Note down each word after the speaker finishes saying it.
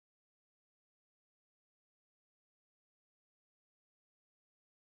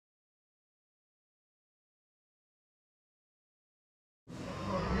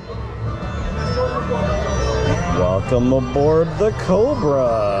Welcome aboard the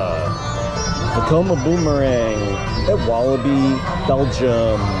Cobra! Vekoma Boomerang at Walibi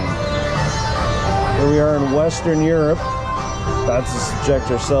Belgium. Here we are in Western Europe. About to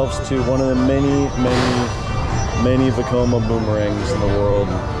subject ourselves to one of the many Vekoma Boomerangs in the world.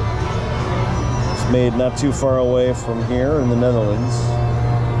 It's made not too far away from here in the Netherlands.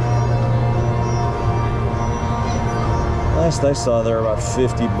 Last I saw, there were about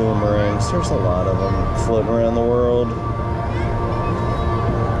 50 boomerangs. There's a lot of them floating around the world.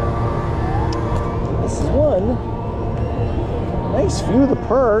 This is one. Nice view of the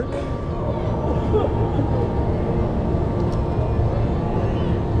park.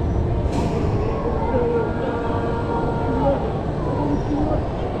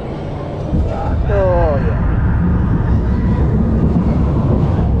 Oh, yeah.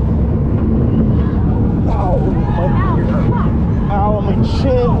 Ow, my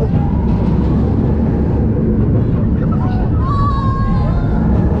chin.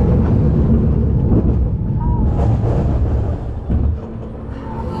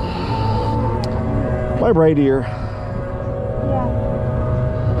 My right ear. Yeah.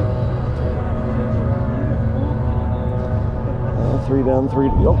 3 down, 3.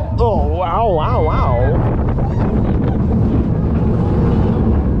 Oh, wow, wow, wow.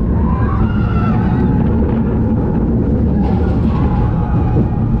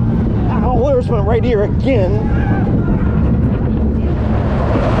 There's my right ear again.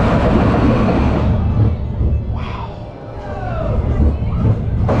 Wow.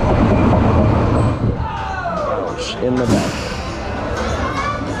 Ouch, in the back.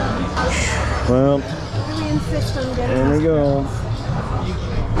 Well, there we go.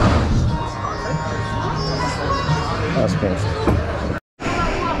 That's painful.